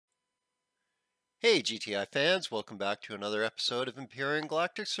Hey GTI fans, welcome back to another episode of Empyrion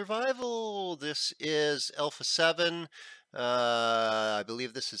Galactic Survival. This is Alpha 7. I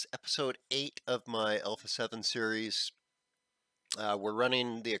believe this is episode 8 of my Alpha 7 series. We're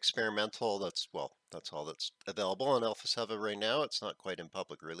running the experimental, that's all that's available on Alpha 7 right now. It's not quite in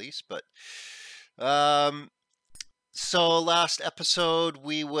public release, but so last episode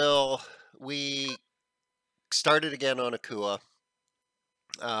we started again on Akua.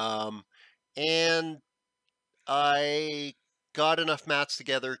 And I got enough mats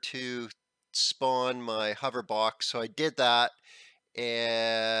together to spawn my hover box, so I did that.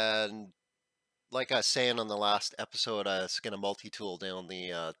 And like I was saying on the last episode, I was going to multi-tool down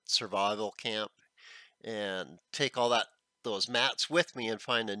the survival camp and take all those mats with me and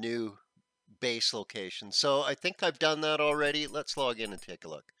find a new base location. So I think I've done that already. Let's log in and take a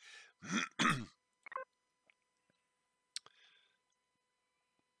look.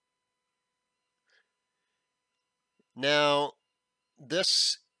 Now,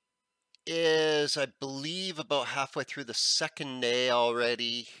 this is, I believe, about halfway through the second day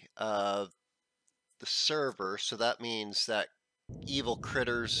already of the server, so that means that evil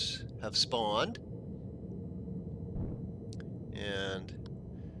critters have spawned. And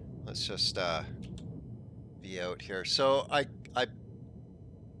let's just be out here. So I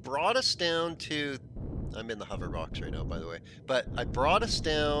brought us down to, I'm in the hover box right now, by the way, but I brought us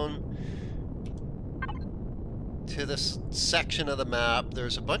down to this section of the map.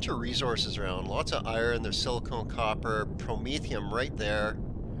 There's a bunch of resources around, lots of iron, there's silicon, copper, promethium right there,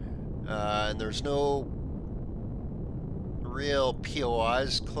 and there's no real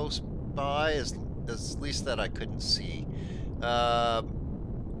POIs close by, at least that I couldn't see.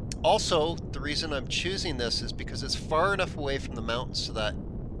 Also, the reason I'm choosing this is because it's far enough away from the mountains so that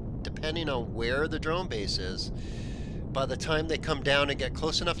depending on where the drone base is, by the time they come down and get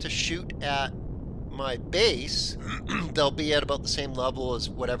close enough to shoot at my base, they'll be at about the same level as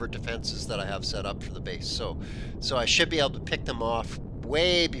whatever defenses that I have set up for the base. So I should be able to pick them off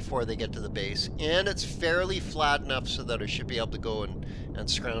way before they get to the base, and it's fairly flat enough so that I should be able to go and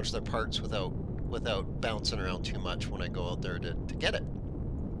scrounge their parts without bouncing around too much when I go out there to get it.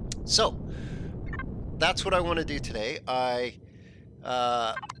 So that's what I want to do today. I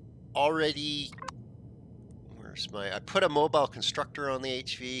already, I put a mobile constructor on the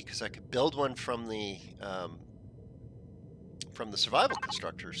HV because I could build one from the survival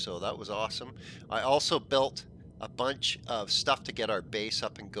constructor, so that was awesome. I also built a bunch of stuff to get our base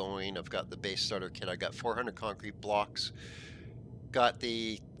up and going. I've got the base starter kit. I got 400 concrete blocks. Got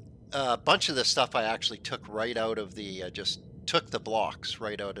the bunch of the stuff I actually took right out of the just took the blocks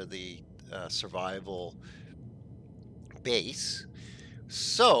right out of the survival base.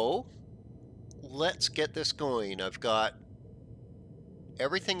 So let's get this going. I've got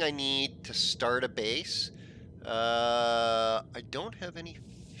everything I need to start a base. I don't have any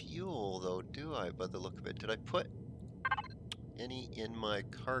fuel though, do I, by the look of it? Did I put any in my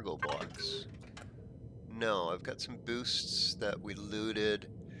cargo box? No, I've got some boosts that we looted.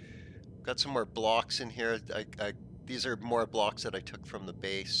 Got some more blocks in here. These are more blocks that I took from the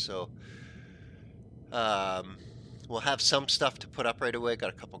base, so we'll have some stuff to put up right away. Got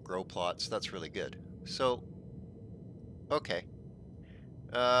a couple grow plots. That's really good. So, okay.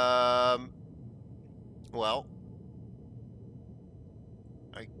 Well,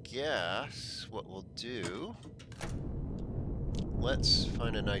 I guess what we'll do, let's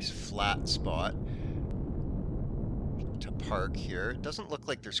find a nice flat spot to park here. It doesn't look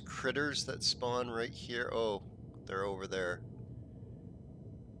like there's critters that spawn right here. Oh, they're over there.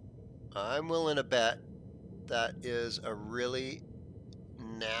 I'm willing to bet that is a really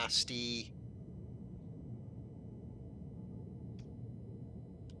nasty...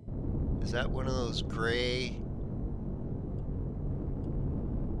 Is that one of those gray...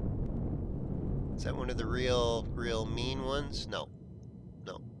 Is that one of the real mean ones? No.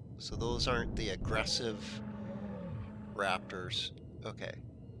 No. So those aren't the aggressive raptors. Okay.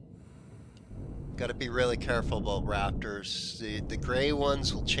 Gotta be really careful about raptors. The gray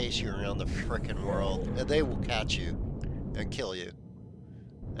ones will chase you around the frickin' world, and they will catch you and kill you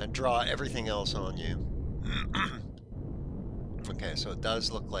and draw everything else on you. Okay, so it does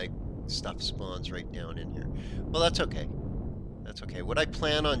look like stuff spawns right down in here. Well, that's okay. That's okay. What I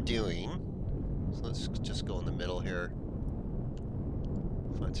plan on doing, so let's just go in the middle here.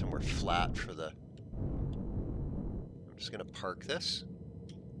 Find somewhere flat for the... I'm just gonna park this.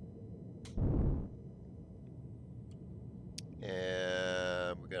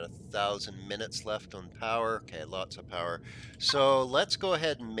 And we got 1,000 minutes left on power. Okay, lots of power. So let's go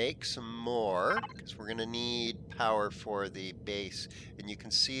ahead and make some more, because we're going to need power for the base. And you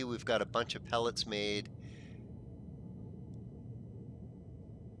can see we've got a bunch of pellets made.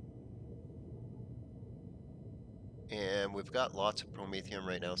 And we've got lots of promethium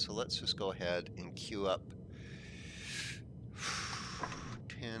right now, so let's just go ahead and queue up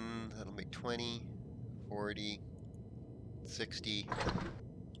 10, that'll make 20, 40, 60.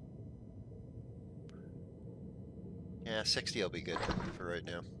 Yeah, 60 will be good for right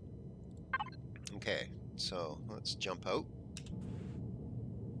now. Okay, so let's jump out.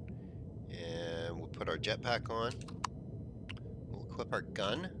 And we'll put our jetpack on. We'll equip our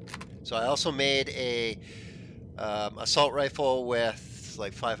gun. So I also made a assault rifle with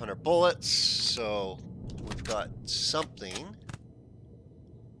like 500 bullets, so we've got something.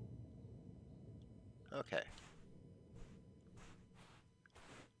 Okay.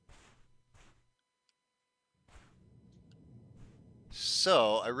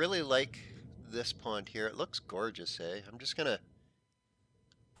 So I really like this pond here. It looks gorgeous, eh? I'm just gonna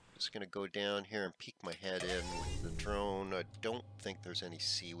go down here and peek my head in with the drone. I don't think there's any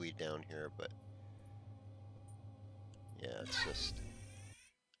seaweed down here, but yeah, it's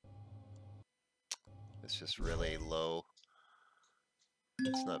just really low.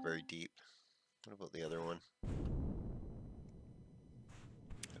 It's not very deep. What about the other one?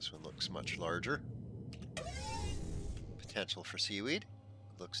 This one looks much larger. Potential for seaweed.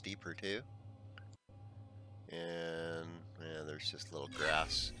 It looks deeper too. And yeah, there's just little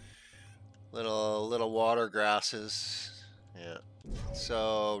grass. Little water grasses. Yeah.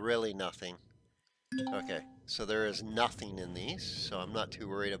 So really nothing. Okay, so there is nothing in these, so I'm not too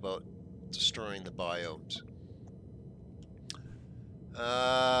worried about destroying the biomes.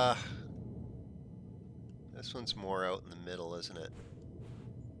 This one's more out in the middle, isn't it?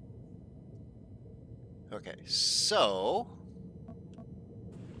 Okay, so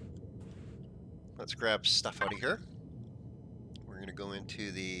let's grab stuff out of here. We're gonna go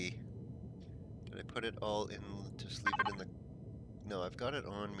into the. Did I put it all in? Just leave it in the. No, I've got it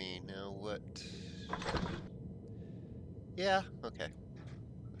on me now. What? Yeah. Okay.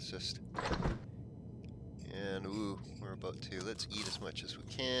 Let's just. And ooh, we're about to. Let's eat as much as we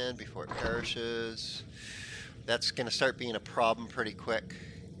can before it perishes. That's gonna start being a problem pretty quick.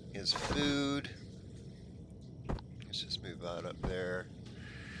 Is food. Let's just move out up there.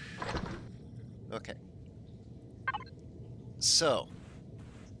 Okay. So,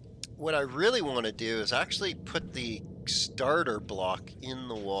 what I really want to do is actually put the starter block in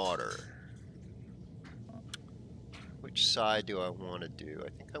the water. Which side do I want to do? I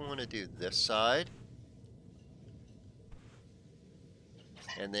think I want to do this side.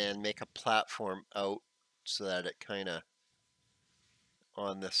 And then make a platform out so that it kind of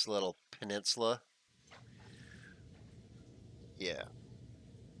on this little peninsula. Yeah.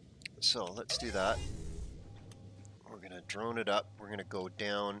 So let's do that. We're going to drone it up. We're going to go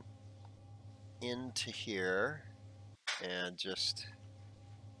down into here and just,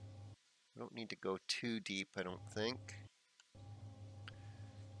 we don't need to go too deep, I don't think.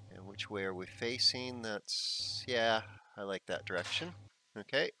 And which way are we facing? That's, yeah, I like that direction.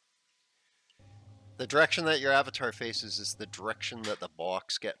 Okay. The direction that your avatar faces is the direction that the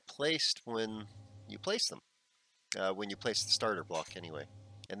blocks get placed when you place them. When you place the starter block anyway.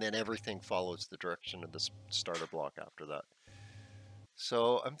 And then everything follows the direction of the starter block after that.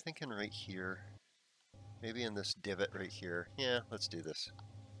 So I'm thinking right here. Maybe in this divot right here. Yeah, let's do this.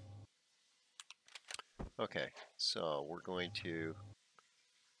 Okay, so we're going to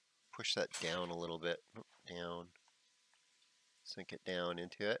push that down a little bit. Down. Sink it down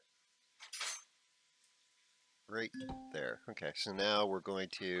into it. Right there. Okay, so now we're going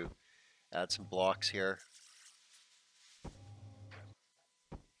to add some blocks here.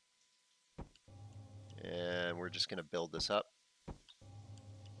 And we're just going to build this up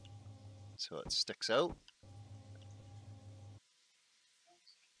so it sticks out.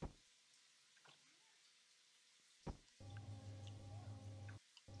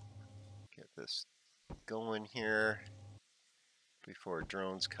 Get this going here before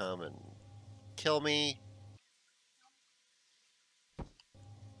drones come and kill me.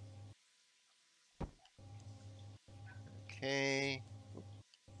 Okay.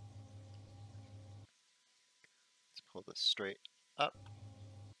 Let's pull this straight up.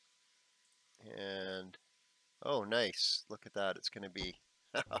 And, oh, nice. Look at that. It's going to be,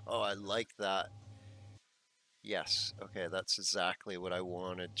 oh, I like that. Yes. Okay, that's exactly what I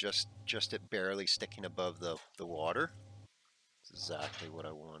wanted. Just it barely sticking above the water. That's exactly what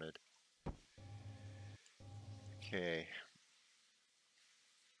I wanted. Okay.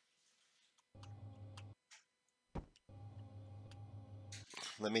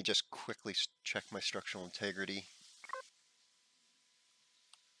 let me just quickly check my structural integrity.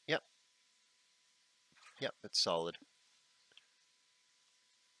 Yep. Yep, it's solid.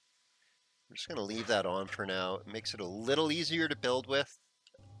 I'm just going to leave that on for now. It makes it a little easier to build with.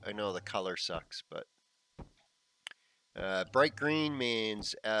 I know the color sucks, but bright green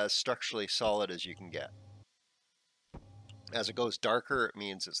means as structurally solid as you can get. As it goes darker, it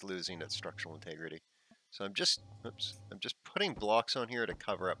means it's losing its structural integrity. So I'm just putting blocks on here to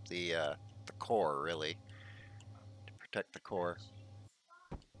cover up the core, really, to protect the core.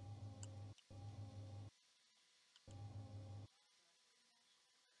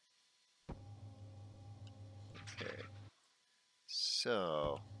 Okay,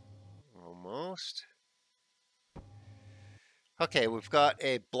 so almost. Okay, we've got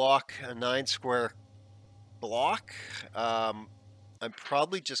a block, a 9 square block. I'm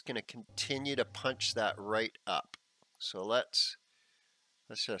probably just going to continue to punch that right up. So let's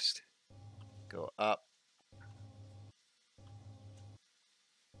just go up.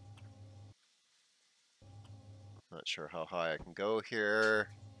 Not sure how high I can go here,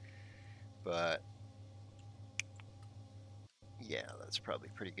 but yeah, that's probably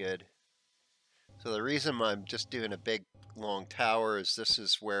pretty good. So the reason I'm just doing a big long tower is this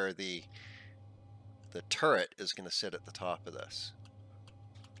is where the turret is going to sit at the top of this.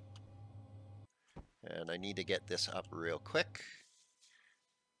 And I need to get this up real quick.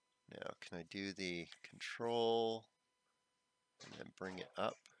 Now, can I do the control and then bring it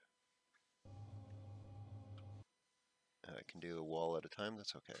up? I can do a wall at a time,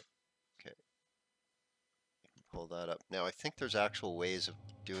 that's okay. Okay. Pull that up. Now, I think there's actual ways of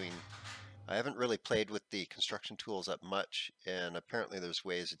doing, I haven't really played with the construction tools that much, and apparently there's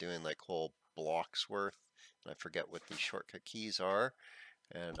ways of doing like whole blocks worth, and I forget what the shortcut keys are,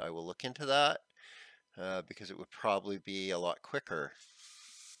 and I will look into that because it would probably be a lot quicker,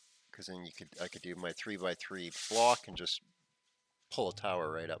 because then I could do my 3x3 block and just pull a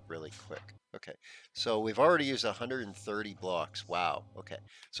tower right up really quick. Okay, so we've already used 130 blocks. Wow. Okay,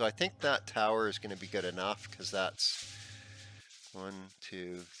 so I think that tower is going to be good enough because that's 1,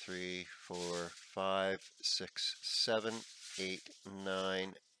 2, 3, 4, 5, 6, 7, 8,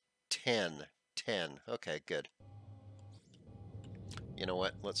 9, 10. 10. Okay, good. You know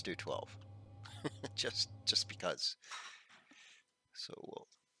what? Let's do 12. just because. So we'll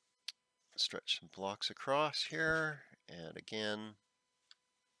stretch some blocks across here, and again,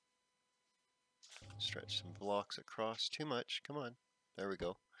 stretch some blocks across. Too much. Come on. There we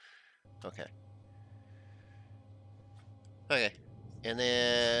go. Okay. Okay. And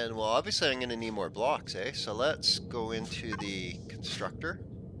then, well, obviously I'm going to need more blocks, eh? So let's go into the constructor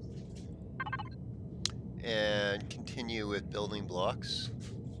and continue with building blocks.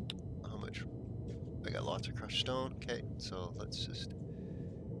 How much? I got lots of crushed stone. Okay, so let's just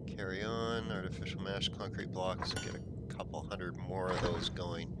carry on. Artificial mass concrete blocks. Get a couple hundred more of those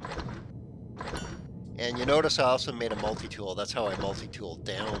going. And you notice I also made a multi-tool. That's how I multi-tooled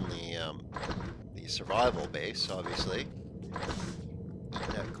down the survival base, obviously. Eat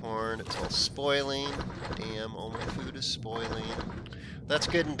that corn. It's all spoiling. Damn, all my food is spoiling. That's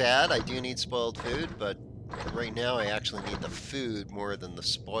good and bad. I do need spoiled food, but right now I actually need the food more than the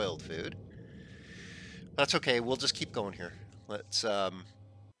spoiled food. That's okay. We'll just keep going here. Let's, we're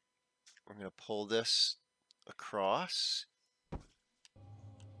going to pull this across.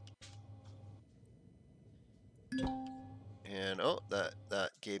 And, oh,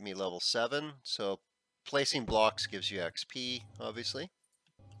 that gave me level 7. So placing blocks gives you XP, obviously.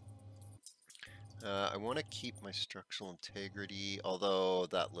 I want to keep my structural integrity, although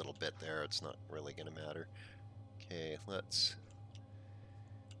that little bit there, it's not really going to matter. Okay, let's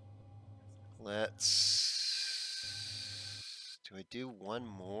do I do one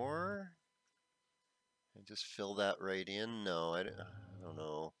more? And just fill that right in? No, I don't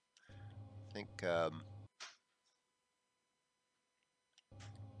know. I think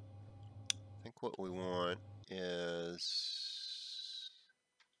what we want is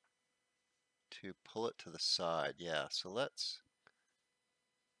to pull it to the side. Yeah, so let's,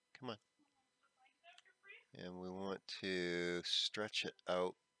 come on. And we want to stretch it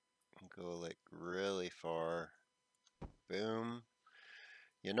out and go like really far. Boom.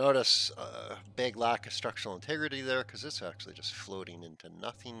 You notice a big lack of structural integrity there because it's actually just floating into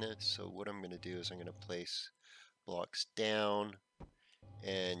nothingness. So what I'm going to do is I'm going to place blocks down,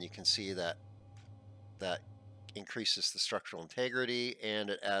 and you can see that that increases the structural integrity and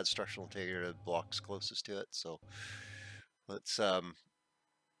it adds structural integrity to the blocks closest to it. So let's I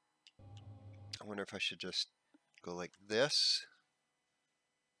wonder if I should just go like this.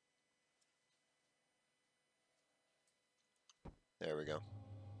 There we go.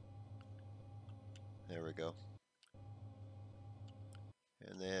 There we go.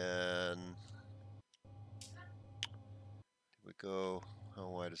 And then we go, how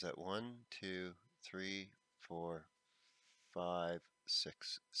wide is that? 1, 2, 3, 4, 5,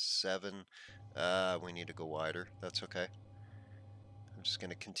 6, 7. We need to go wider. That's okay. I'm just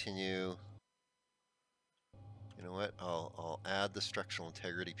going to continue. You know what? I'll add the structural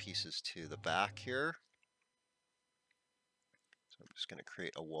integrity pieces to the back here. So I'm just going to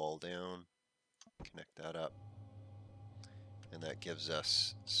create a wall down, connect that up. And that gives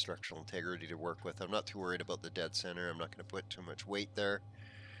us structural integrity to work with. I'm not too worried about the dead center. I'm not going to put too much weight there.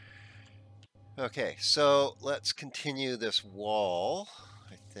 Okay, so let's continue this wall,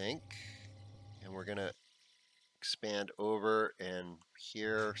 I think. And we're going to expand over and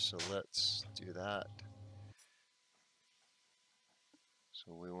here. So let's do that.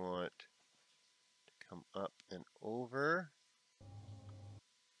 So we want to come up and over.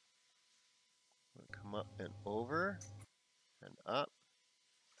 We'll come up and over and up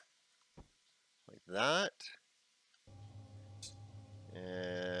like that.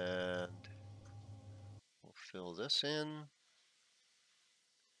 And we'll fill this in.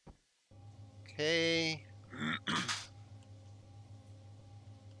 Okay.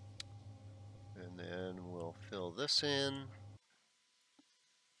 And then we'll fill this in.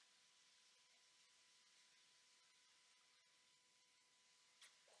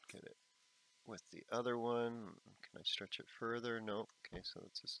 Get it with the other one. Can I stretch it further? No. Okay, so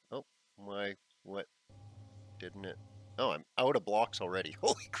it's just, oh, my, what didn't it? Oh, I'm out of blocks already.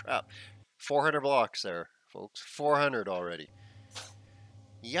 Holy crap. 400 blocks there, folks. 400 already.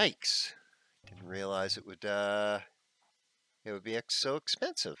 Yikes. Didn't realize it would be so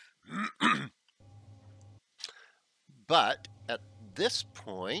expensive. But at this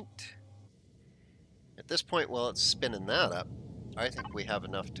point, while it's spinning that up, I think we have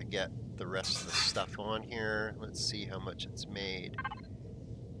enough to get the rest of the stuff on here. Let's see how much it's made.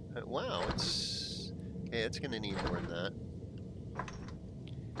 Wow, it's okay. It's going to need more than that.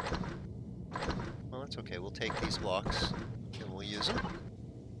 Well, that's okay. We'll take these blocks and we'll use them.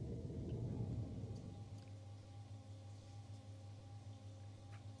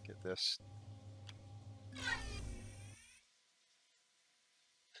 Get this.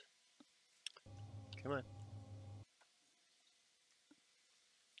 Come on.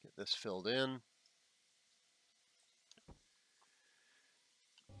 Get this filled in.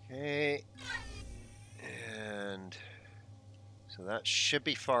 Okay. And so that should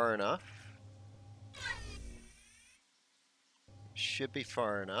be far enough. Should be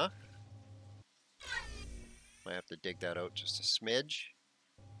far enough. Might have to dig that out just a smidge.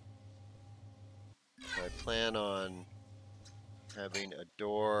 So I plan on having a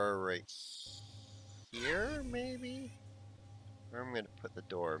door right here, maybe? Where I'm going to put the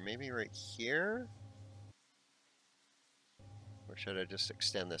door? Maybe right here? Or should I just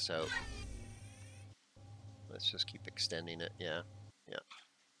extend this out? Let's just keep extending it. Yeah.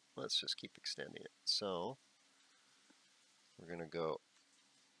 Let's just keep extending it. So we're going to go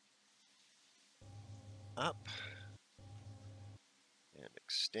up and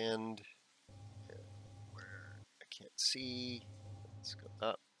extend. And where I can't see, let's go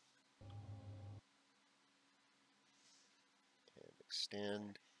up and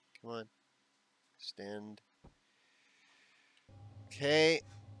extend. Come on. Extend. Okay.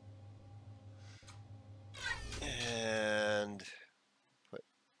 And put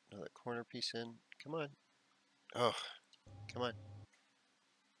another corner piece in. Come on. Oh, come on.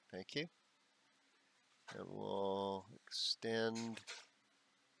 Thank you. And we'll extend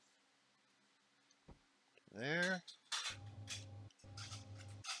there.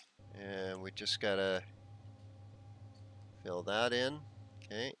 And we just gotta fill that in.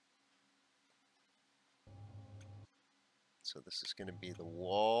 Okay. So this is gonna be the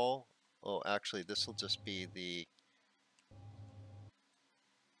wall. Oh, actually, this will just be the,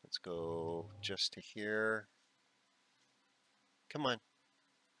 let's go just to here. Come on.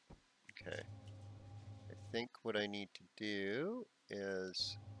 Okay. I think what I need to do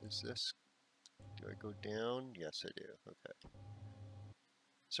is this, do I go down? Yes, I do. Okay.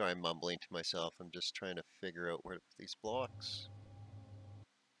 Sorry, I'm mumbling to myself. I'm just trying to figure out where to put these blocks.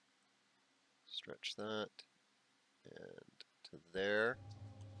 Stretch that and to there.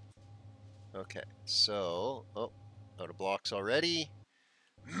 Okay, so, oh, out of blocks already.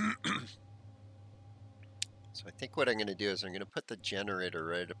 So I think what I'm going to do is I'm going to put the generator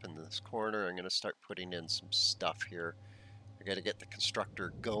right up in this corner. I'm going to start putting in some stuff here. I got to get the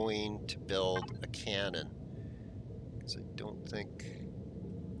constructor going to build a cannon. Because I don't think...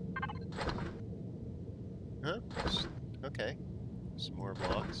 Huh? Okay. Some more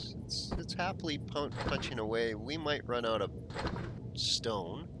blocks. It's happily punching away. We might run out of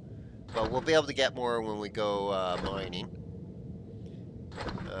stone, but we'll be able to get more when we go mining.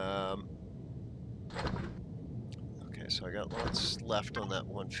 Okay, so I got lots left on that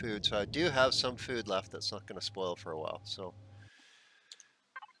one food. So I do have some food left that's not going to spoil for a while. So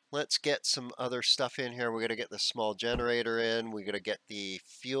let's get some other stuff in here. We're going to get the small generator in. We're going to get the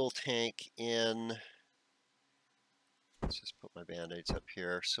fuel tank in. Let's just put my band-aids up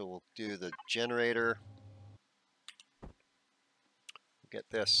here. So we'll do the generator. Get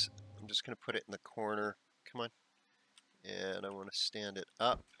this. I'm just going to put it in the corner. Come on. And I want to stand it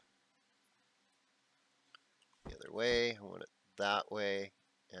up the other way. I want it that way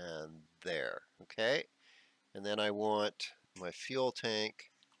and there. Okay. And then I want my fuel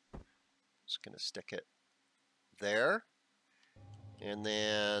tank. Just going to stick it there. And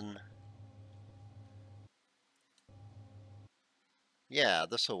then, yeah,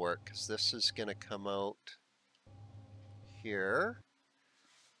 this will work because this is going to come out here.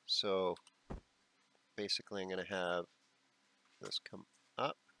 So basically I'm going to have this come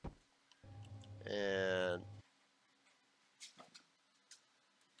up and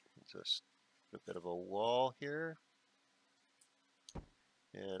just a bit of a wall here.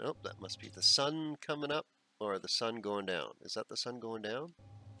 And oh, that must be the sun coming up or the sun going down. Is that the sun going down?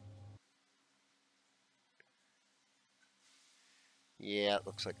 Yeah, it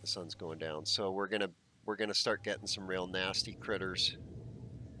looks like the sun's going down. So we're gonna start getting some real nasty critters.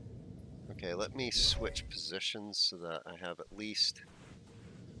 Okay, let me switch positions so that I have at least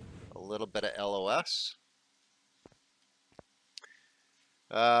a little bit of LOS.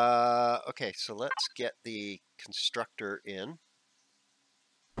 Okay, so let's get the constructor in.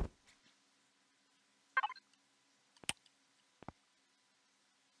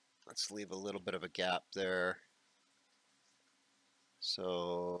 Let's leave a little bit of a gap there.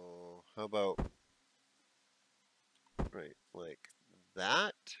 So how about right like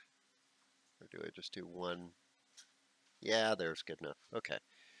that? Or do I just do one? Yeah, there's good enough. Okay.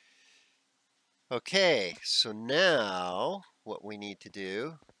 Okay, so now what we need to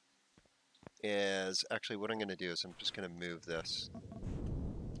do is, actually what I'm going to do is I'm just going to move this.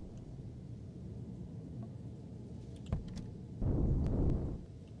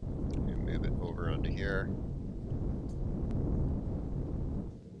 Move it over onto here.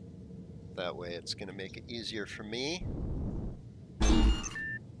 That way it's going to make it easier for me.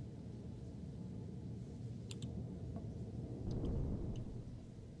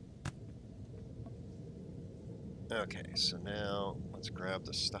 Okay, so now let's grab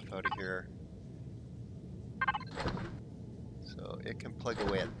the stuff out of here. So it can plug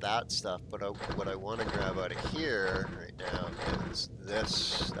away at that stuff, but what I want to grab out of here right now is this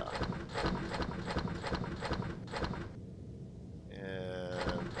stuff.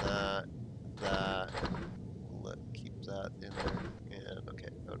 And that, keep that in there. And okay,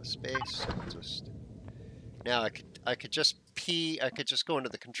 out of space. Just now I could just go into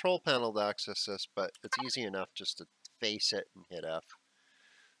the control panel to access this, but it's easy enough just to face it and hit F.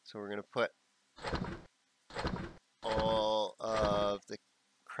 So we're going to put all of the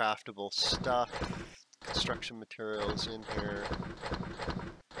craftable stuff, construction materials in here.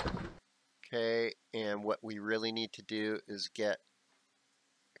 Okay, and what we really need to do is get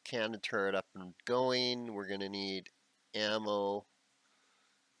a cannon turret up and going. We're going to need ammo.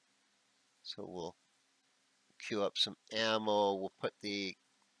 So we'll queue up some ammo. We'll put the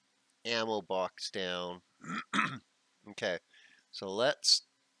ammo box down. Okay, so let's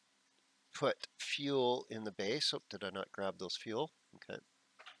put fuel in the base. Oh, did I not grab those fuel? Okay.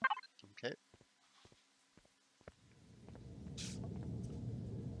 Okay.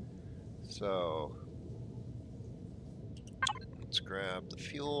 So let's grab the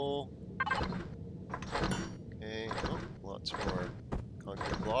fuel. Okay. Oh, lots more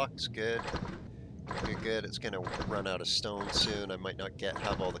concrete blocks. Good. Good, good. It's going to run out of stone soon. I might not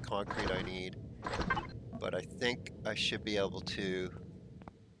have all the concrete I need, but I think I should be able to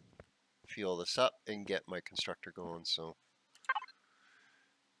fuel this up and get my constructor going. So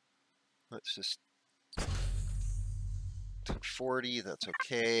let's just took 40. That's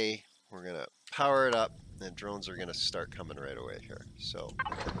okay. We're going to power it up, and drones are going to start coming right away here. So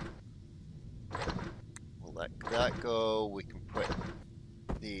we'll let that go. We can put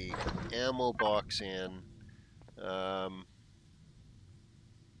the ammo box in. Doesn't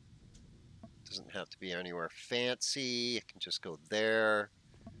have to be anywhere fancy. It can just go there.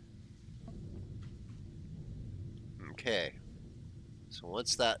 Okay. So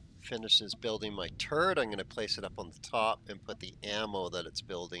once that finishes building my turret, I'm going to place it up on the top and put the ammo that it's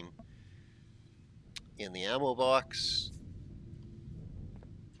building in the ammo box.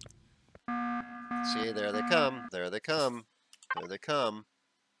 See, there they come. There they come. There they come.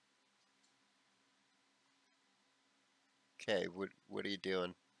 Okay, what are you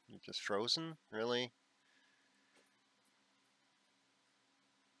doing? You're just frozen? Really?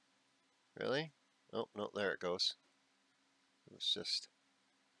 Really? Oh, no, there it goes. It was just...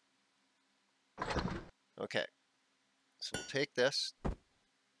 Okay, so we'll take this,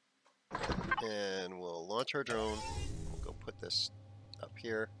 and we'll launch our drone. We'll go put this up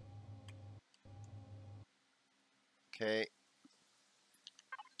here. Okay.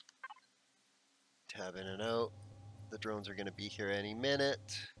 Tab in and out. The drones are going to be here any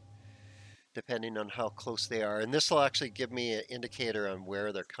minute, depending on how close they are. And this will actually give me an indicator on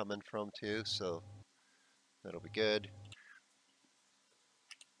where they're coming from too, so that'll be good.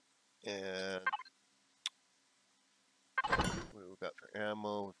 And what we've got for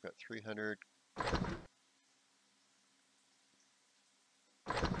ammo, we've got 300.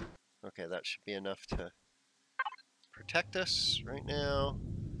 Okay, that should be enough to protect us right now.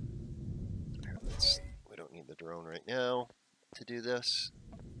 We don't need the drone right now to do this.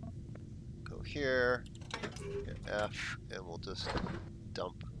 Go here, hit F, and we'll just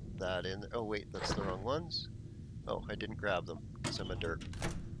dump that in. Oh wait, that's the wrong ones. Oh, I didn't grab them because I'm a derp.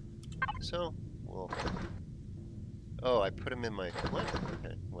 So, we'll... Oh, I put them in my... What?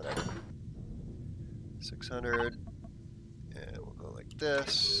 Okay, whatever. 600. And we'll go like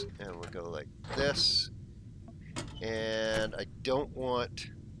this. And we'll go like this. And I don't want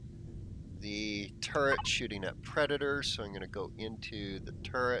the turret shooting at predators, so I'm going to go into the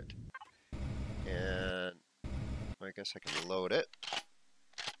turret. And I guess I can load it.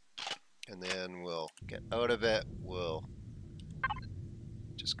 And then we'll get out of it. We'll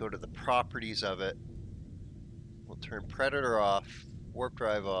just go to the properties of it. We'll turn predator off, warp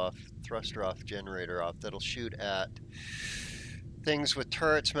drive off, thruster off, generator off. That'll shoot at things with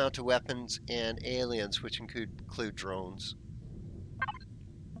turrets, mounted weapons, and aliens, which include drones.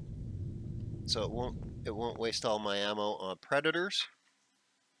 So it won't waste all my ammo on predators.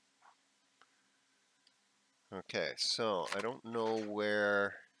 Okay, so I don't know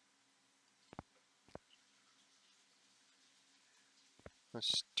where.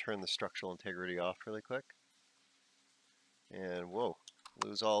 Let's turn the structural integrity off really quick. And whoa,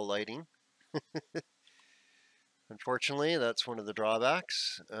 lose all lighting. Unfortunately, that's one of the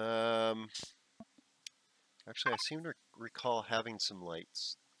drawbacks. Actually, I seem to recall having some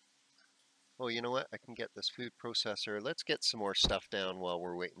lights. Oh, you know what? I can get this food processor. Let's get some more stuff down while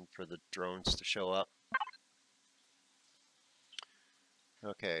we're waiting for the drones to show up.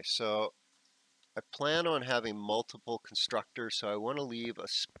 Okay, so I plan on having multiple constructors, so I want to leave a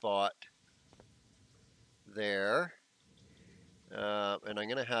spot there. And I'm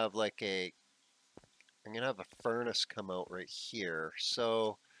going to have like I'm going to have a furnace come out right here.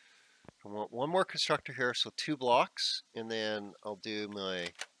 So I want one more constructor here, so 2 blocks, and then I'll do my,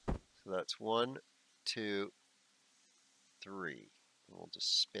 so that's 1, 2, 3. And we'll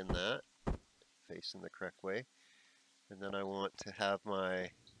just spin that facing the correct way. And then I want to have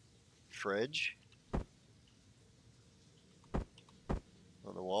my fridge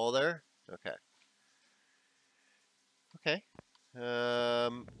on the wall there. Okay. Okay.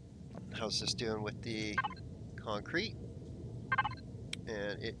 How's this doing with the concrete?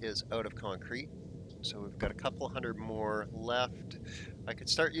 And it is out of concrete. So we've got a couple hundred more left. I could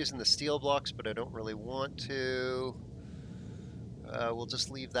start using the steel blocks, but I don't really want to. We'll just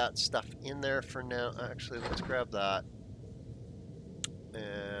leave that stuff in there for now. Actually, let's grab that.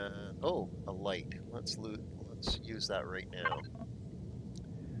 And oh, a light. Let's use that right now.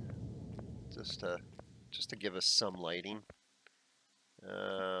 Just to give us some lighting.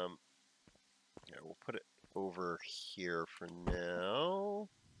 Yeah, we'll put it over here for now.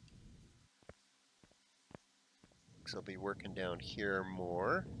 Because I'll be working down here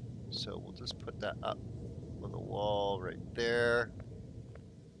more. So we'll just put that up on the wall right there.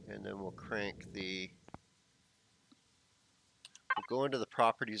 And then we'll crank we'll go into the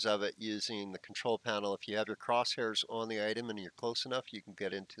properties of it using the control panel. If you have your crosshairs on the item and you're close enough, you can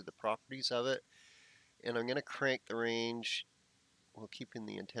get into the properties of it. And I'm going to crank the range while keeping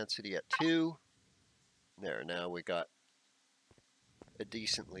the intensity at 2. There, now we got a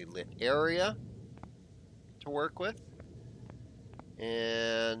decently lit area to work with.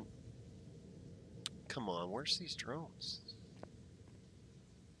 And come on, where's these drones?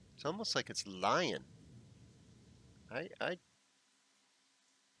 It's almost like it's lying.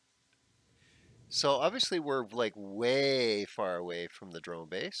 So obviously we're like way far away from the drone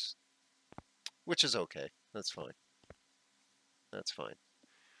base, which is okay. That's fine. That's fine.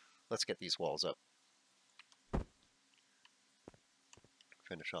 Let's get these walls up.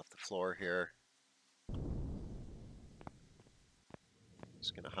 Finish off the floor here.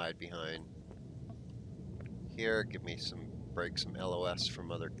 Just gonna hide behind here. Give me some, break some LOS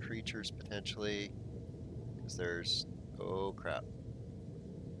from other creatures potentially. Because there's, oh crap.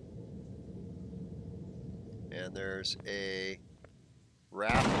 And there's a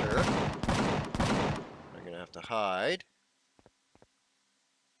raptor. I'm gonna have to hide.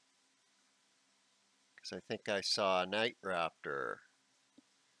 Because I think I saw a night raptor.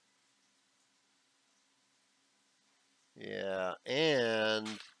 Yeah, and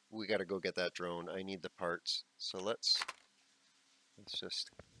we gotta go get that drone. I need the parts. So let's just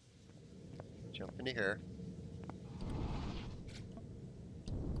jump into here.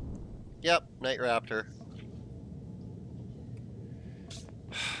 Yep, night raptor.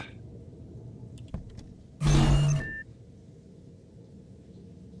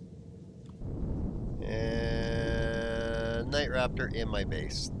 And night raptor in my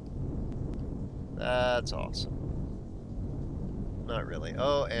base. That's awesome. Not really.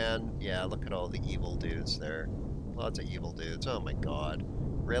 Oh, and yeah, look at all the evil dudes there. Lots of evil dudes. Oh my god.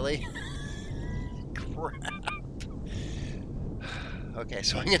 Really? Crap. Okay,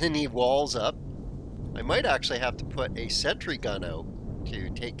 so I'm gonna need walls up. I might actually have to put a sentry gun out to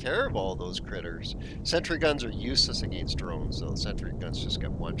take care of all those critters. Sentry guns are useless against drones, so sentry guns just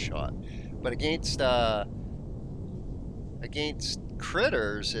get one shot. But against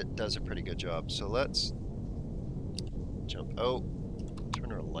critters, it does a pretty good job. So let's jump out,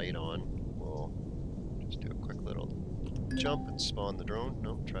 turn our light on. We'll just do a quick little jump and spawn the drone.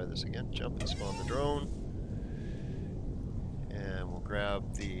 No, try this again. Jump and spawn the drone. And we'll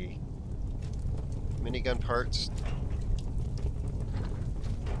grab the minigun parts.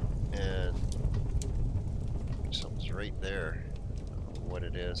 And something's right there. I don't know what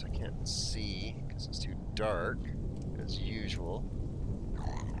it is. I can't see because it's too dark, as usual.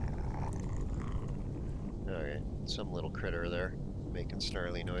 Okay, some little critter there making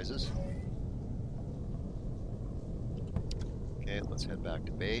snarly noises. Okay, let's head back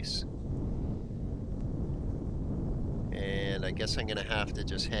to base. And I guess I'm gonna have to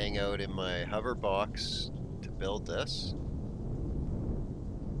just hang out in my hover box to build this.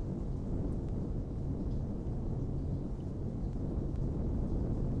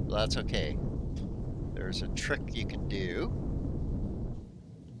 Well, that's okay. There's a trick you can do.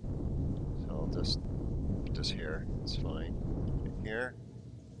 So I'll just put this here. It's fine. Right here.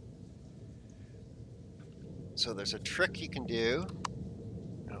 So there's a trick you can do.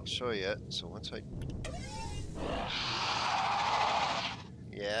 I'll show you it. So once I...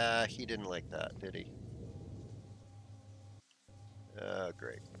 Yeah, he didn't like that, did he?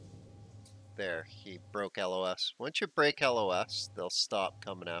 Great. There, he broke LOS. Once you break LOS, they'll stop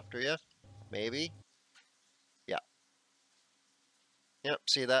coming after you. Maybe. Yeah. Yep,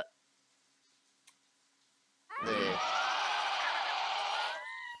 see that?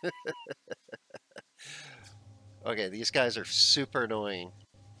 Okay, these guys are super annoying.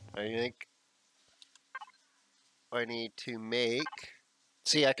 I think I need to make...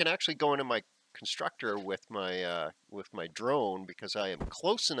 See, I can actually go into my constructor with my drone because I am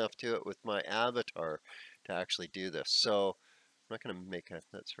close enough to it with my avatar to actually do this. So I'm not going to make a...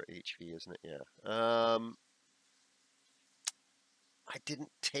 That's for HV, isn't it? Yeah. I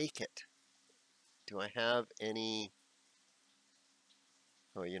didn't take it. Do I have any...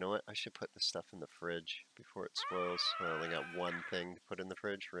 Oh, you know what? I should put this stuff in the fridge before it spoils. I only got one thing to put in the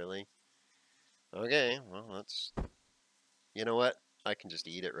fridge, really? Okay, well, that's... You know what? I can just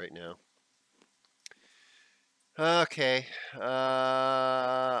eat it right now. Okay,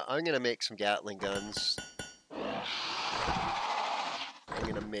 I'm gonna make some Gatling guns. I'm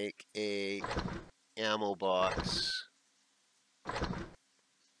gonna make a ammo box.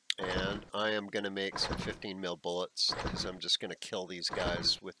 And I am gonna make some 15 mil bullets because I'm just gonna kill these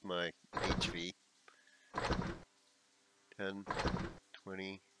guys with my HV. 10,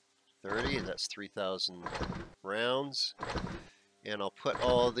 20, 30, that's 3,000 rounds. And I'll put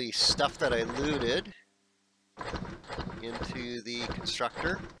all the stuff that I looted into the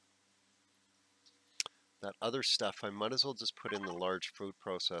constructor. That other stuff I might as well just put in the large food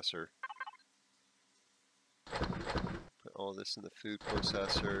processor. Put all this in the food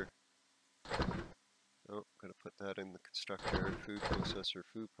processor. Oh, gotta put that in the constructor, food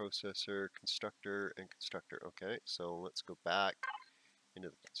processor, constructor, and constructor. Okay, so let's go back into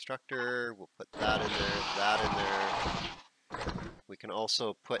the constructor. We'll put that in there, that in there. We can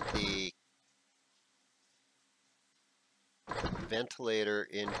also put the ventilator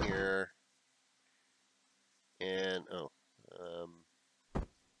in here. And,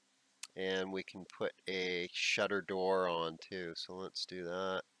 and we can put a shutter door on too. So let's do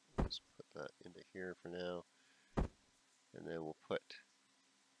that. Let's put that into here for now. And then we'll put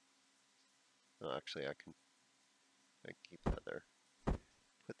Oh, actually, I can keep that there.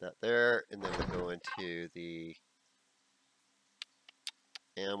 Put that there, and then we go into the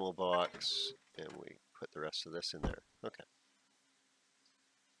ammo box, and we put the rest of this in there. Okay.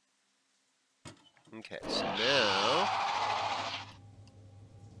 Okay, so now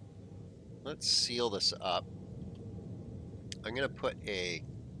let's seal this up. I'm going to put a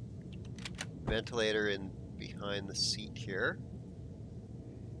ventilator in behind the seat here,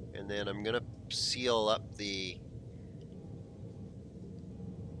 and then I'm going to seal up the,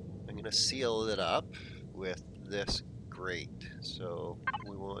 I'm going to seal it up with this grate. So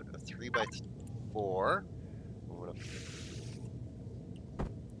we want a 3x4. We want to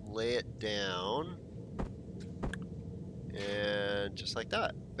lay it down, and just like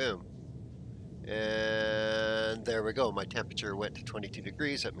that, boom. And there we go. My temperature went to 22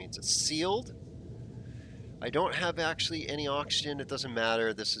 degrees. That means it's sealed. I don't have actually any oxygen. It doesn't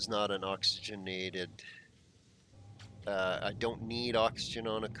matter. This is not an oxygenated. I don't need oxygen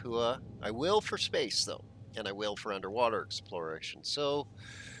on Akua. I will for space though, and I will for underwater exploration. So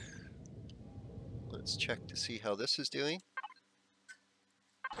let's check to see how this is doing.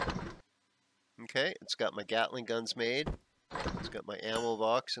 Okay, it's got my Gatling guns made. It's got my ammo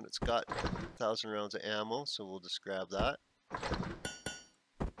box, and it's got 1,000 rounds of ammo, so we'll just grab that.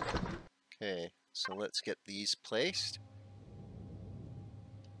 Okay, so let's get these placed.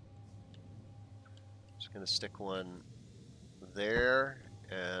 Just gonna stick one there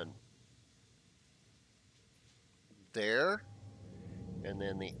and there, and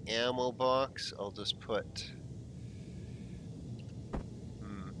then the ammo box I'll just put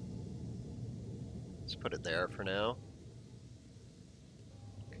let's put it there for now.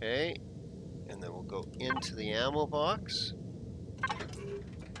 Okay, and then we'll go into the ammo box,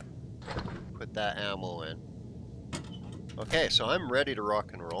 put that ammo in. Okay, so I'm ready to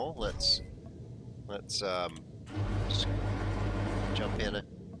rock and roll. Let's just jump in it.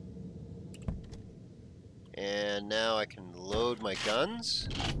 And now I can load my guns.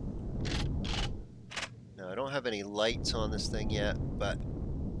 Now I don't have any lights on this thing yet, but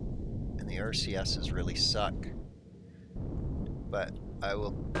and the RCSs really suck. But I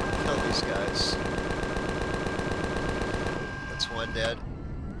will kill these guys. That's one dead.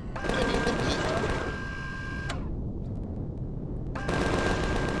 I need the meat.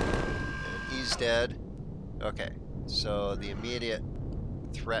 And he's dead. Okay, so the immediate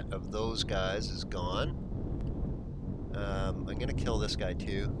threat of those guys is gone. I'm gonna kill this guy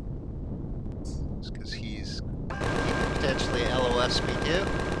too, because he can potentially LOS me too.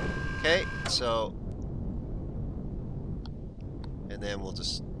 Okay, so, and then we'll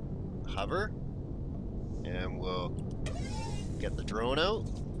just hover, and we'll get the drone out,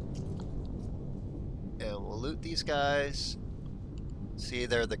 and we'll loot these guys. See,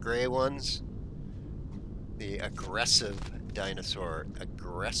 they're the gray ones. The aggressive dinosaur.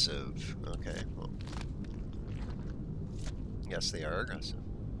 Aggressive. Okay, well, yes, they are aggressive.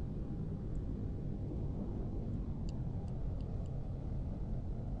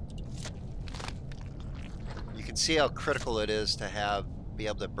 You can see how critical it is to be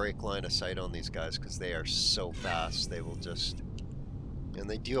able to break line of sight on these guys, because they are so fast. They will just, and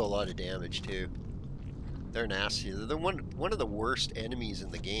they do a lot of damage too. They're nasty. They're one of the worst enemies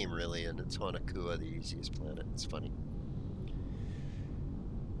in the game, really, and it's on Akua, the easiest planet. It's funny.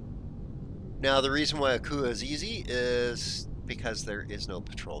 Now, the reason why Akua is easy is because there is no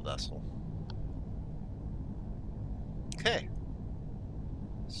patrol vessel. Okay.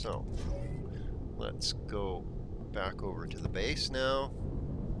 So, let's go back over to the base now.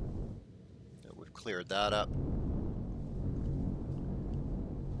 Now we've cleared that up.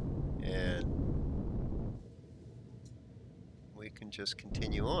 And we can just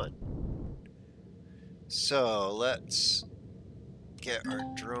continue on. So, let's get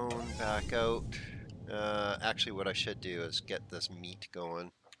our drone back out. Actually, what I should do is get this meat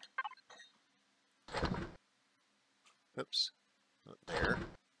going. Oops, not there.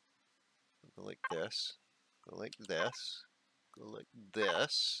 Go like this. Go like this. Go like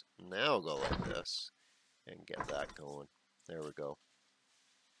this. Now go like this. And get that going. There we go.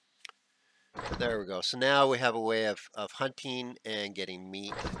 There we go. So now we have a way of hunting and getting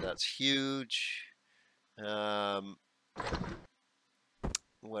meat. That's huge.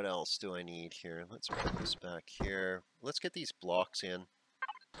 What else do I need here? Let's put this back here. Let's get these blocks in.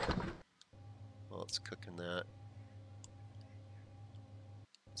 Well, it's cooking that.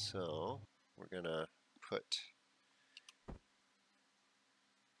 So we're gonna put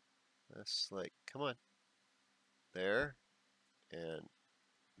this like, come on, there and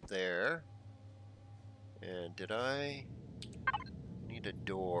there. And did I need a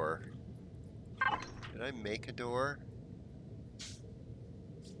door? Did I make a door?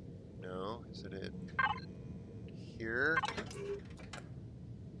 No. Is it in here?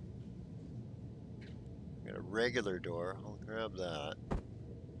 Got a regular door. I'll grab that.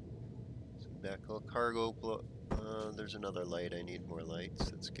 Some decal cargo. There's another light. I need more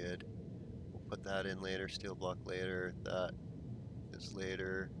lights. That's good. We'll put that in later. Steel block later. That is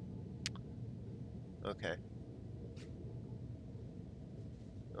later. Okay.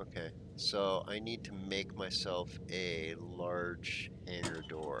 Okay. So I need to make myself a large hangar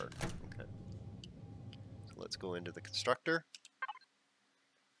door. Okay. So let's go into the constructor.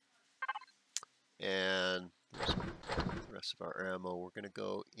 And the rest of our ammo, we're going to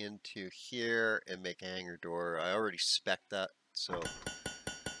go into here and make a hangar door. I already spec'd that, so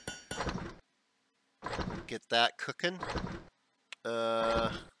get that cooking.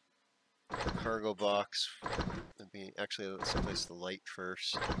 Cargo box. Actually, let's place the light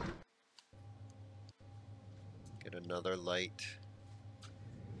first. Get another light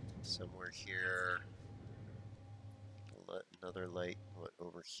somewhere here. Let another light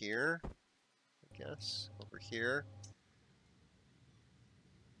over here, I guess. Over here.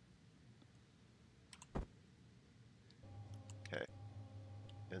 Okay.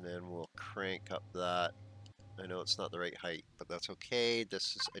 And then we'll crank up that. I know it's not the right height, but that's okay.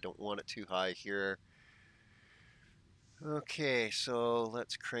 I don't want it too high here. Okay, so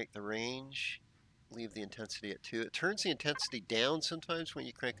let's crank the range. Leave the intensity at 2. It turns the intensity down sometimes when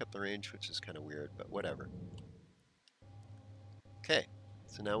you crank up the range, which is kind of weird, but whatever. Okay,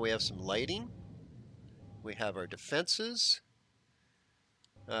 so now we have some lighting. We have our defenses.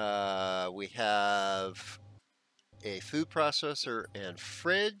 We have a food processor and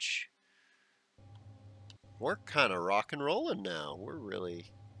fridge. We're kind of rock and rolling now. We're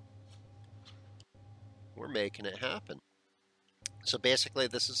making it happen. So basically,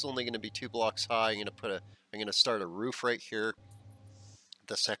 this is only going to be 2 blocks high. I'm going to start a roof right here.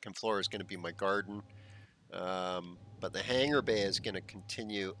 The second floor is going to be my garden. But the hangar bay is going to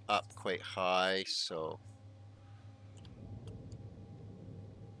continue up quite high. So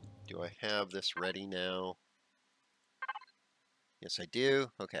do I have this ready now? Yes, I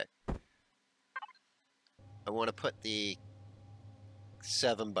do. Okay. I want to put the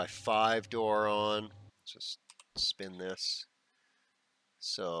 7x5 door on. Just spin this.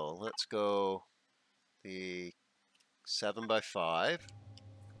 So let's go the 7x5.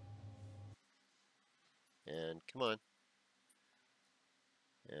 And come on.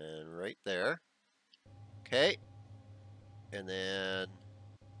 And right there. Okay. And then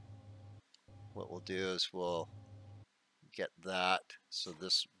what we'll do is we'll get that. So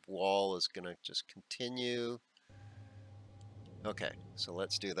this wall is going to just continue. Okay, so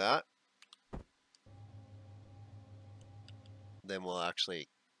let's do that. Then we'll actually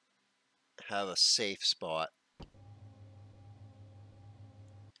have a safe spot.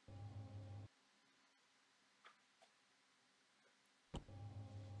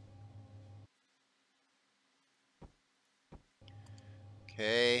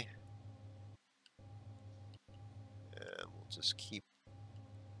 Okay. And we'll just keep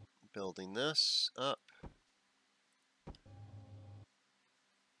building this up.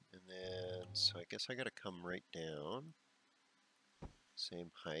 And then, so I guess I gotta come right down.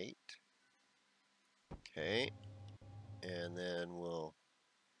 Same height. Okay. And then I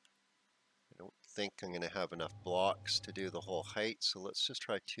don't think I'm gonna have enough blocks to do the whole height, so let's just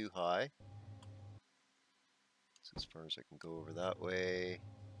try 2 high. That's as far as I can go over that way.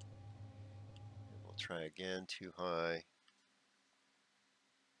 And we'll try again, 2 high.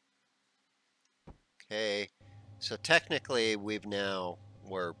 Okay. So technically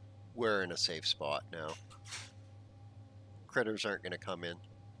we're in a safe spot now. Critters aren't going to come in.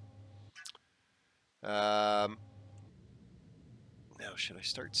 Now, should I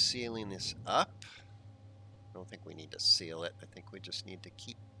start sealing this up? I don't think we need to seal it. I think we just need to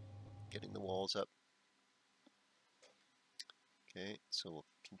keep getting the walls up. Okay, so we'll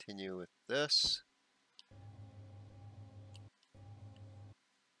continue with this.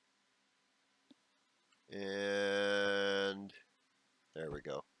 And there we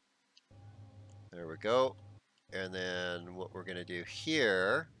go. There we go. And then what we're going to do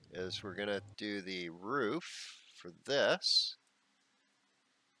here is we're going to do the roof for this.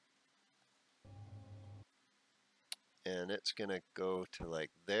 And it's going to go to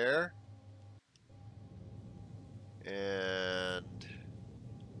like there. And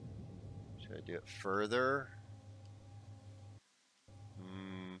should I do it further?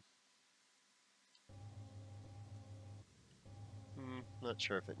 Not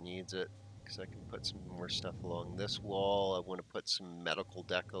sure if it needs it, because I can put some more stuff along this wall. I want to put some medical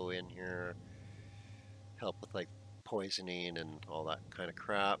deco in here. help with like poisoning and all that kind of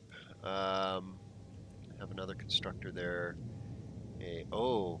crap. Have another constructor there.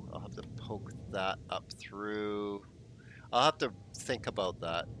 Oh, I'll have to poke that up through. I'll have to think about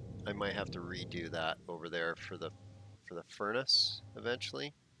that. I might have to redo that over there for the furnace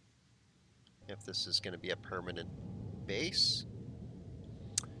eventually, if this is going to be a permanent base.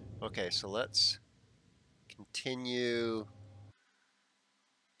 Okay, so let's continue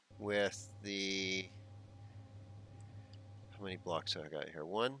with the, how many blocks have I got here?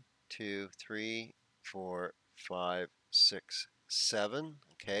 1, 2, 3, 4, 5, 6, 7.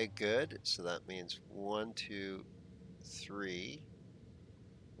 Okay, good. So that means 1, 2, 3.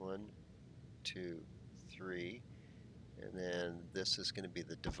 1, 2, 3. And then this is going to be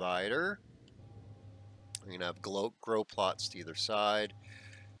the divider. I'm going to have grow plots to either side.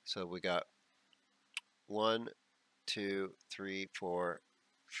 So we got 1, 2, 3, 4,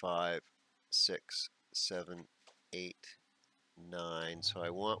 5, 6, 7, 8, 9. So I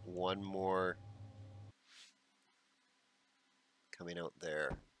want one more coming out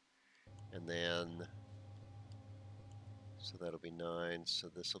there. And then, so that'll be 9. So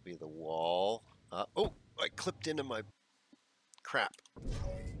this will be the wall. Oh, I clipped into my crap.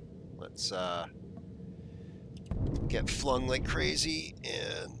 Let's get flung like crazy,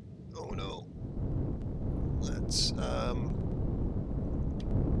 and oh no. Let's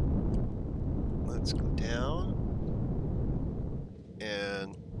go down,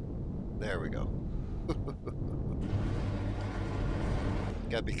 and there we go.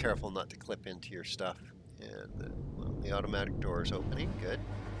 Gotta be careful not to clip into your stuff. And well, the automatic door is opening. Good.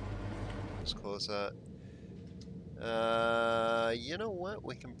 Let's close that. You know what?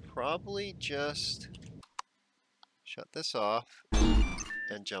 We can probably just shut this off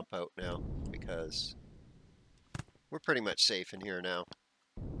and jump out now, because we're pretty much safe in here now.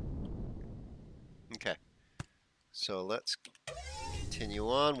 Okay. So let's continue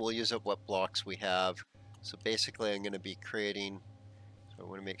on. We'll use up what blocks we have. So basically I'm going to be creating, so I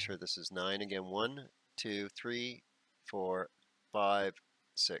want to make sure this is 9 again. 1, 2, 3, 4, 5,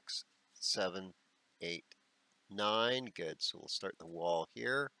 6, 7, 8, 9. Good. So we'll start the wall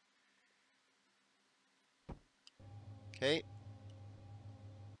here. Okay.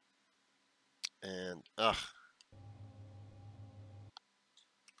 And,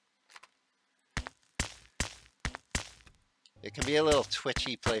 it can be a little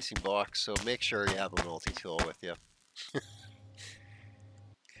twitchy placing blocks, so make sure you have a multi-tool with you.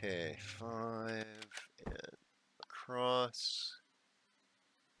 Okay, 5 and across.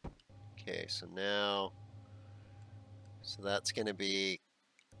 Okay, so now, so that's going to be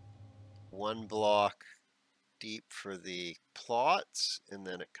 1 block deep for the plots, and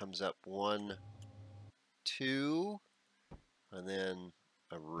then it comes up 1, 2, and then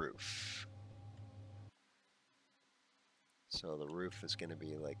a roof. So the roof is going to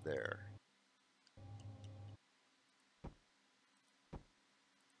be like there.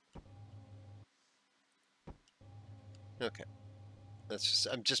 Okay, that's just,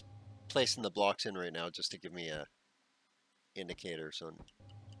 I'm just placing the blocks in right now just to give me a indicators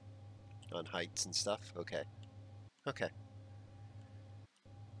on heights and stuff. Okay. Okay.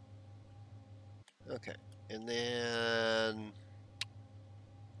 Okay. And then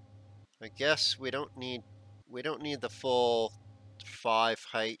I guess we don't need the full 5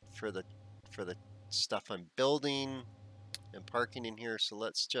 height for the stuff I'm building and parking in here, so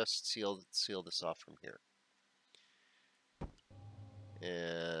let's just seal this off from here.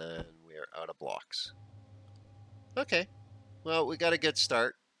 And we are out of blocks. Okay. Well, we got a good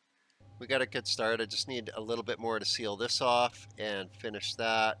start. I just need a little bit more to seal this off and finish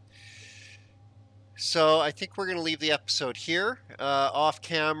that. So I think we're going to leave the episode here. Off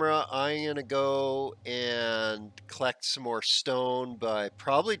camera, I'm going to go and collect some more stone by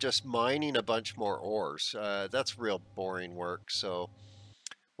probably just mining a bunch more ores. That's real boring work. So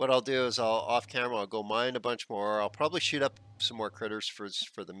what I'll do is off camera, I'll go mine a bunch more. I'll probably shoot up some more critters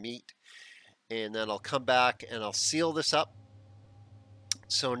for the meat. And then I'll come back and I'll seal this up.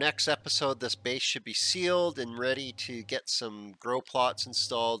 So next episode, this base should be sealed and ready to get some grow plots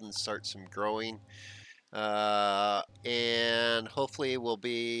installed and start some growing. And hopefully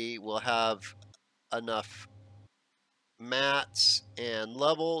we'll have enough mats and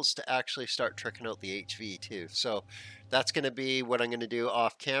levels to actually start tricking out the HV too. So that's going to be what I'm going to do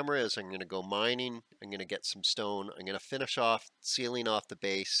off camera. Is I'm going to go mining, I'm going to get some stone, I'm going to finish off sealing off the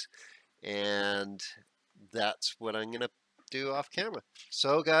base, and that's what I'm going to do off camera.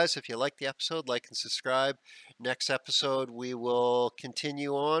 So guys, if you like the episode, like and subscribe. Next episode we will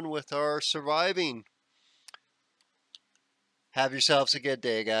continue on with our surviving. Have yourselves a good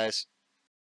day, guys.